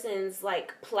person's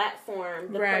like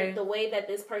platform, the way that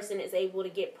this person is able to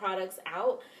get products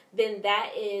out, then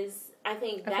that is, I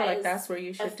think that is that's where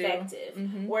you should effective. do.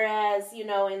 Mm-hmm. Whereas,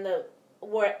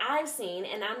 where I've seen,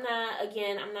 and I'm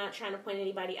not trying to point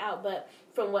anybody out, but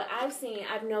from what I've seen,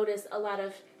 I've noticed a lot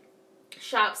of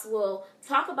shops will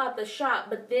talk about the shop,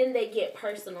 but then they get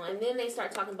personal, and then they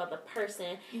start talking about the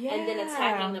person, and then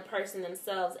attacking the person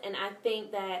themselves. And I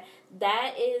think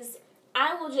that is,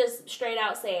 I will just straight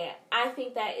out say it, I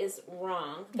think that is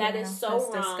wrong. That is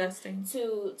so wrong, disgusting.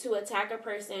 To attack a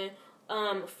person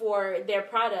for their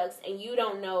products, and you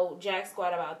don't know jack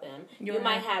squat about them. You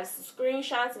might have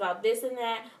screenshots about this and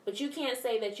that, but you can't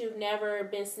say that you've never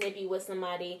been snippy with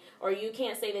somebody, or you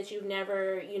can't say that you've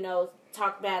never,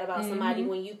 talked bad about somebody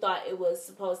when you thought it was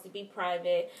supposed to be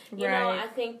private. You know, I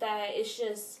think that it's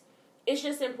just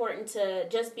important to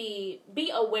just be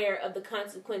aware of the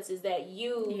consequences that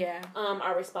you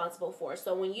are responsible for.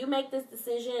 So when you make this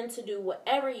decision to do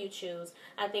whatever you choose,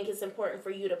 I think it's important for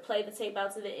you to play the tape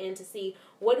out to the end to see,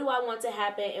 what do I want to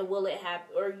happen, and will it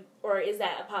happen, or is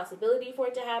that a possibility for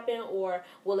it to happen, or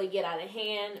will it get out of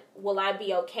hand? Will I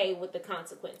be okay with the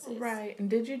consequences? Right. And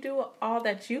did you do all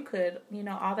that you could,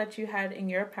 all that you had in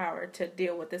your power to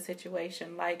deal with the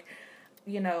situation? Like,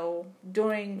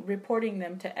 reporting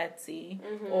them to Etsy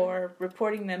or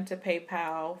reporting them to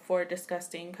PayPal for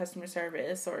disgusting customer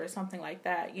service or something like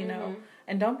that,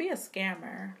 and don't be a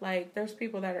scammer. Like, there's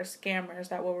people that are scammers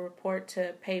that will report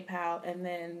to PayPal and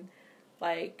then,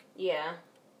 like,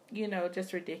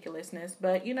 just ridiculousness.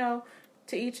 But,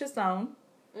 to each his own,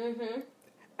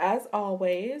 as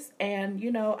always. And,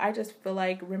 I just feel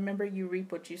like, remember, you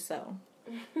reap what you sow.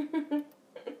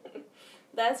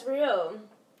 That's real.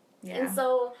 Yeah. And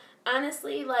so,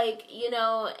 honestly, like,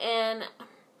 and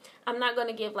I'm not going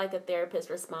to give, like, a therapist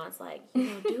response, like,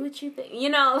 do what you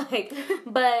think,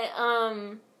 but,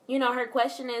 her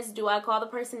question is, do I call the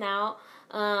person out?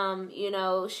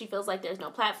 She feels like there's no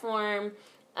platform.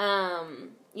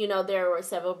 There were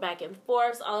several back and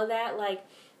forths, all of that. Like,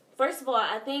 first of all,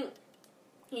 I think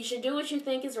you should do what you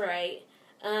think is right.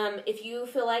 If you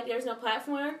feel like there's no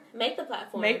platform, make the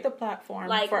platform. Make the platform,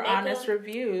 like, for honest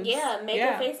reviews. Yeah, make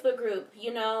a Facebook group,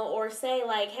 or say,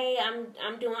 like, hey,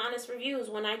 I'm doing honest reviews.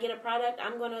 When I get a product,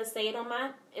 I'm going to say it on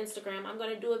my Instagram. I'm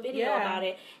going to do a video about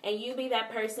it. And you be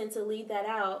that person to lead that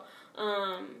out.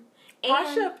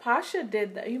 Pasha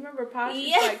did that. You remember Pasha?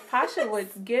 Yes. Like, Pasha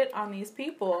would get on these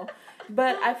people.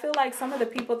 But I feel like some of the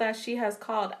people that she has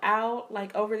called out,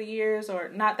 like, over the years, or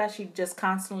not that she just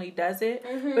constantly does it,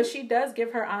 but she does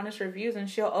give her honest reviews, and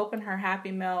she'll open her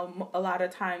Happy Mail a lot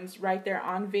of times right there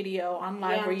on video, on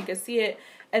live, where you can see it.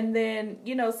 And then,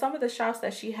 some of the shops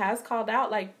that she has called out,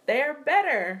 like, they're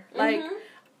better. Like,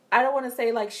 I don't want to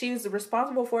say, like, she's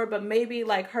responsible for it, but maybe,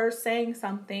 like, her saying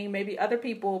something, maybe other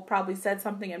people probably said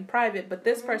something in private, but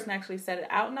this person actually said it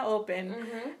out in the open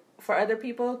for other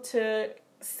people to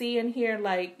see and hear,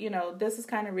 like, this is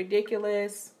kind of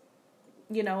ridiculous.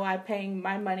 I'm paying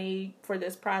my money for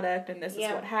this product, and this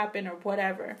is what happened, or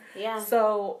whatever. Yeah.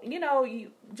 So,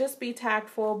 you just be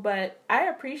tactful, but I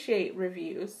appreciate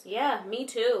reviews. Yeah, me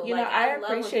too. I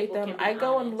appreciate them. I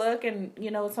go and look, and,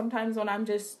 sometimes when I'm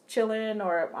just chilling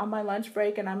or on my lunch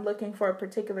break and I'm looking for a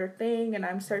particular thing and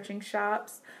I'm searching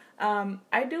shops,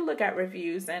 I do look at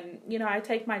reviews, and, I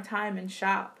take my time and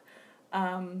shop.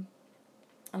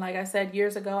 And like I said,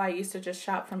 years ago, I used to just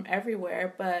shop from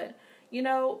everywhere, but,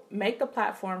 make the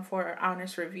platform for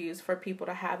honest reviews for people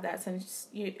to have that. Since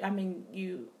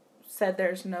you said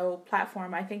there's no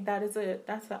platform, I think that's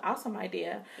an awesome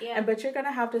idea. Yeah. But you're going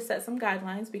to have to set some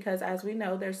guidelines, because as we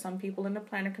know, there's some people in the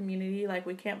planner community, like,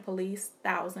 we can't police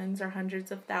thousands or hundreds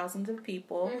of thousands of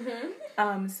people.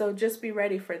 So just be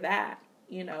ready for that,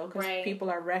 because people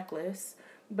are reckless.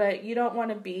 But you don't want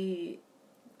to be,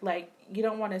 like, you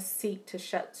don't want to seek to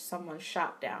shut someone's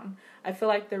shop down. I feel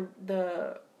like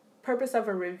the purpose of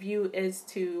a review is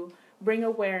to bring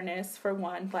awareness, for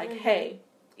one, like, hey,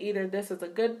 either this is a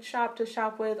good shop to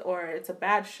shop with, or it's a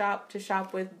bad shop to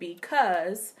shop with,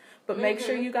 because, but make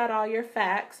sure you got all your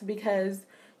facts, because,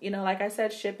 like I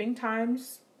said, shipping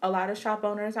times, a lot of shop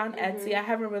owners on Etsy, I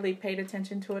haven't really paid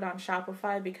attention to it on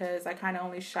Shopify, because I kind of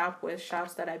only shop with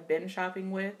shops that I've been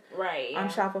shopping with on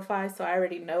Shopify, so I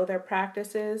already know their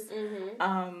practices.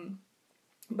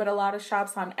 But a lot of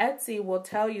shops on Etsy will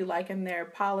tell you, like, in their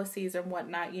policies and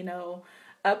whatnot,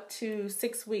 up to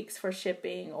 6 weeks for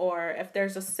shipping, or if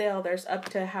there's a sale, there's up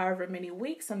to however many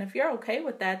weeks. And if you're okay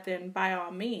with that, then by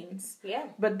all means. Yeah.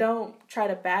 But don't try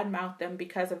to badmouth them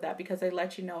because of that, because they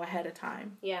let you know ahead of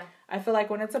time. Yeah. I feel like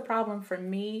when it's a problem for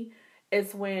me,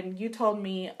 it's when you told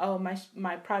me, oh,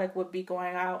 my product would be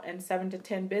going out in 7 to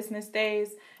 10 business days,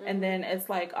 and then it's,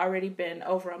 like, already been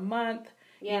over a month,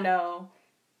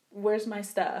 where's my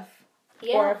stuff?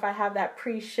 Yeah. Or if I have that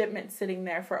pre-shipment sitting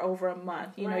there for over a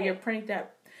month, you're printing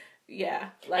that. Yeah.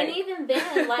 Like, and even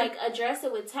then, like, address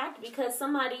it with tact, because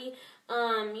somebody,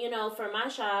 for my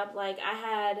shop, like, I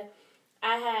had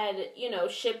I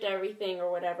had, shipped everything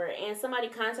or whatever, and somebody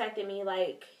contacted me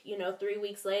 3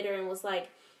 weeks later and was like,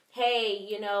 hey,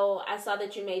 I saw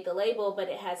that you made the label, but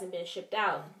it hasn't been shipped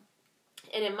out.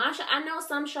 And in my shop, I know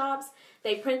some shops,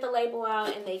 they print the label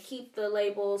out and they keep the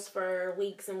labels for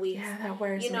weeks and weeks. Yeah, that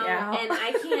wears me out. And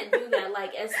I can't do that.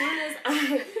 Like, as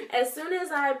soon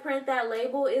as I print that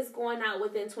label, it's going out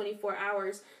within 24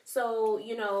 hours. So,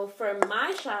 for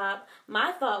my shop,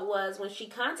 my thought was, when she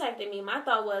contacted me,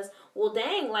 well,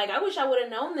 dang, like, I wish I would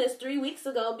have known this 3 weeks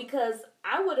ago, because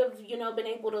I would have, been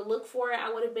able to look for it.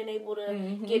 I would have been able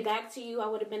to get back to you. I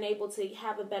would have been able to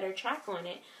have a better track on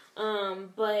it.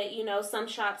 But, some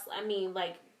shops, I mean,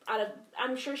 like,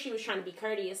 I'm sure she was trying to be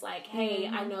courteous, like, hey,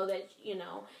 I know that, you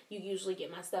usually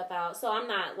get my stuff out. So I'm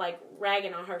not, like,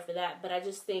 ragging on her for that, but I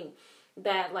just think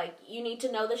that, like, you need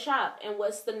to know the shop and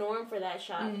what's the norm for that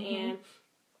shop. And,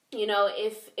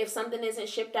 if something isn't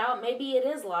shipped out, maybe it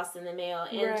is lost in the mail,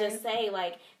 and just say,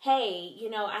 like, hey,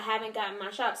 I haven't gotten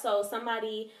my shop. So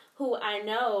somebody who I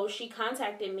know, she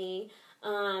contacted me,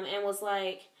 and was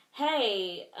like,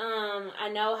 hey, I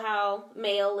know how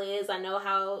mail is, I know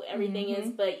how everything is,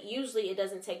 but usually it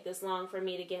doesn't take this long for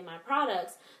me to get my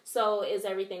products. So is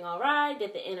everything all right?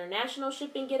 Did the international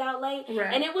shipping get out late?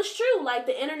 Right. And it was true. Like,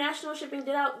 the international shipping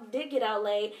did get out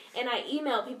late, and I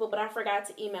emailed people, but I forgot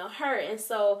to email her. And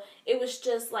so it was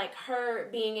just like her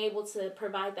being able to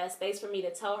provide that space for me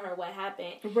to tell her what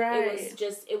happened. Right.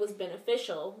 It was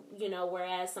beneficial,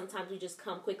 whereas sometimes we just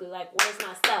come quickly like, where's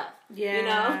my stuff?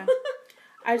 Yeah.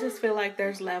 I just feel like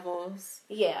there's levels.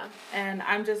 Yeah. And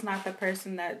I'm just not the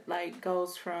person that, like,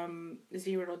 goes from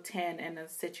 0 to 10 in a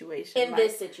situation. In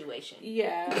this situation.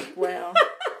 Yeah. Well,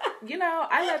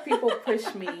 I let people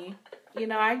push me.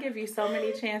 I give you so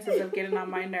many chances of getting on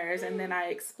my nerves, and then I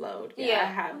explode. Yeah. I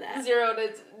have that. 0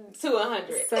 to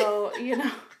 100. So,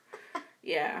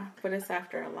 yeah, but it's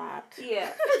after a lot.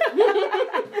 Yeah.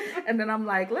 And then I'm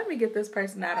like, let me get this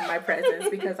person out of my presence,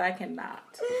 because I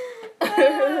cannot.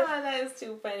 Oh, that is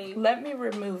too funny. Let me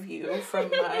remove you from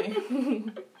my...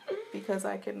 because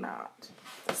I cannot.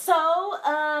 So,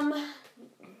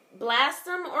 blast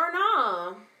them or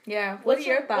not? Yeah, what are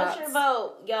your thoughts? What's your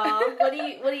vote, y'all?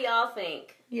 What do y'all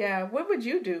think? Yeah, what would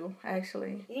you do,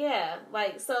 actually? Yeah,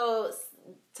 like, so...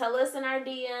 Tell us in our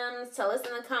DMs, tell us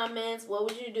in the comments, what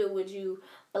would you do? Would you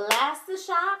blast the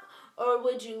shop, or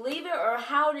would you leave it, or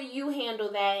how do you handle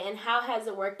that, and how has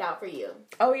it worked out for you?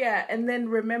 Oh, yeah, and then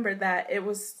remember that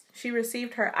she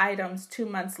received her items 2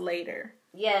 months later.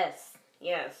 Yes.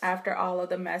 After all of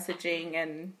the messaging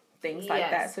and things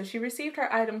like that. So she received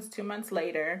her items 2 months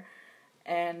later,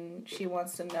 and she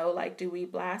wants to know, like, do we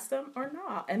blast them or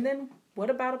not? And then what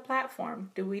about a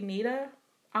platform? Do we need a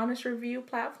honest review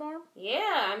platform?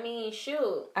 Yeah, I mean,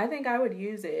 shoot. I think I would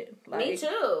use it. Me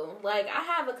too. Like, I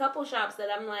have a couple shops that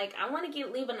I'm like, I want to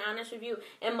leave an honest review,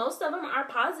 and most of them are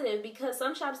positive, because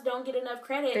some shops don't get enough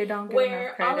credit. They don't get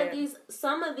enough credit.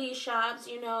 Some of these shops,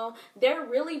 they're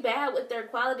really bad with their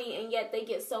quality, and yet they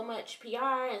get so much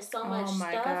PR and so much stuff. Oh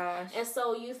my gosh. And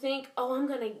so you think, oh, I'm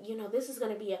gonna, this is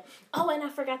gonna be and I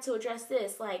forgot to address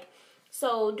this. Like,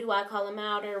 so do I call them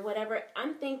out or whatever?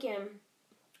 I'm thinking,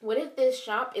 what if this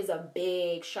shop is a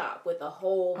big shop with a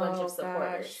whole bunch of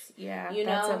supporters? Gosh. Yeah,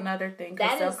 that's another thing,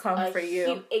 because they'll come for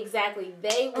you. Exactly.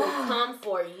 They will come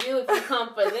for you if you come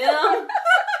for them.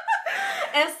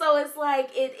 And so it's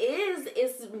like,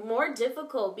 it's more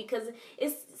difficult, because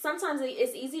sometimes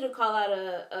it's easy to call out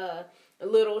a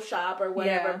little shop or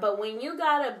whatever, but when you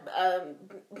got a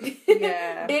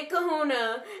big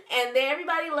kahuna, and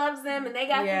everybody loves them, and they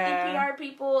got 50 PR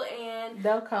people, and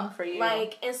they'll come for you.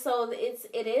 Like, and so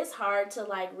it is hard to,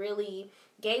 like, really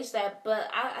gauge that. But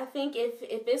I think if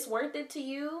it's worth it to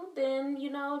you, then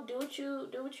do what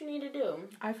you need to do.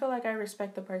 I feel like I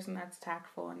respect the person that's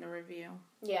tactful in the review.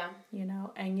 Yeah.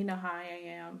 And you know how I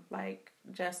am, like,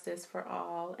 justice for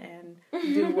all, and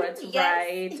do what's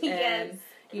right, and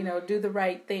do the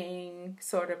right thing,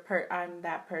 sort of. I'm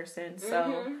that person,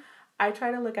 so I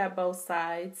try to look at both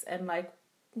sides, and, like,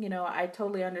 I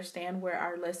totally understand where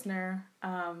our listener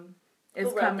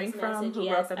is coming from, who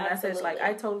wrote the message. Like,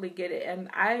 I totally get it, and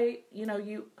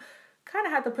you kind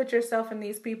of have to put yourself in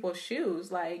these people's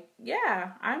shoes. Like,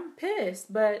 yeah, I'm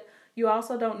pissed, but you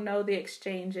also don't know the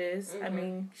exchanges. I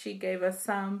mean, she gave us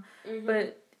some,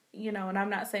 but and I'm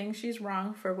not saying she's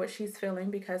wrong for what she's feeling,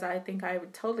 because I think I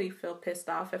would totally feel pissed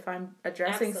off if I'm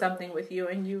addressing something with you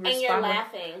and you respond, and you're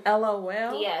laughing.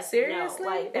 LOL. Yes. Seriously? No,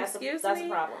 like, that's a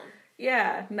problem.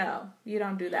 Yeah, no, you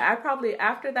don't do that. I probably,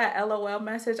 after that LOL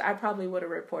message, I probably would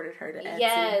have reported her to Etsy.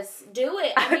 Yes, do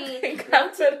it. I mean,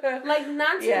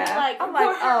 not to yeah. like, I'm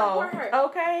report like, her.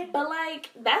 Okay. But, like,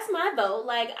 that's my vote.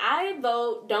 Like, I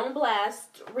vote don't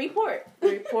blast, report.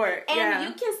 Report, And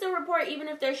you can still report even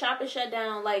if their shop is shut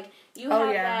down. Like, you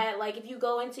have that. Like, if you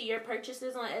go into your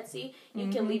purchases on Etsy, you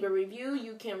can leave a review.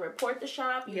 You can report the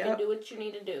shop. You can do what you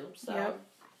need to do. So.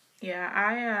 Yeah,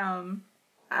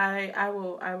 I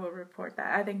will report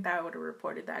that. I think that I would have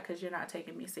reported that because you're not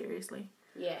taking me seriously.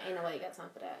 Yeah, ain't nobody got time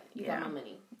for that. You got my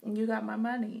money. You got my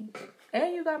money.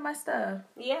 And you got my stuff.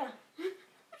 Yeah.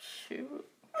 Shoot.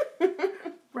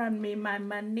 Run me my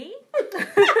money.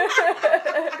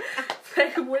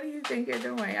 What do you think you're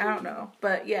doing? I don't know.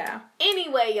 But yeah.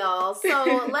 Anyway, y'all.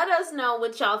 So let us know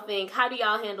what y'all think. How do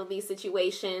y'all handle these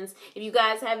situations? If you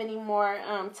guys have any more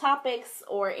topics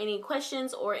or any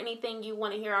questions or anything you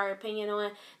want to hear our opinion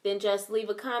on, then just leave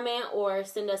a comment or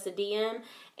send us a DM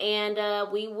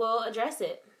and we will address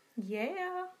it.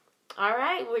 Yeah. All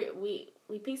right.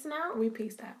 We peacing out? We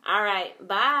peaced out. All right.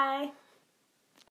 Bye.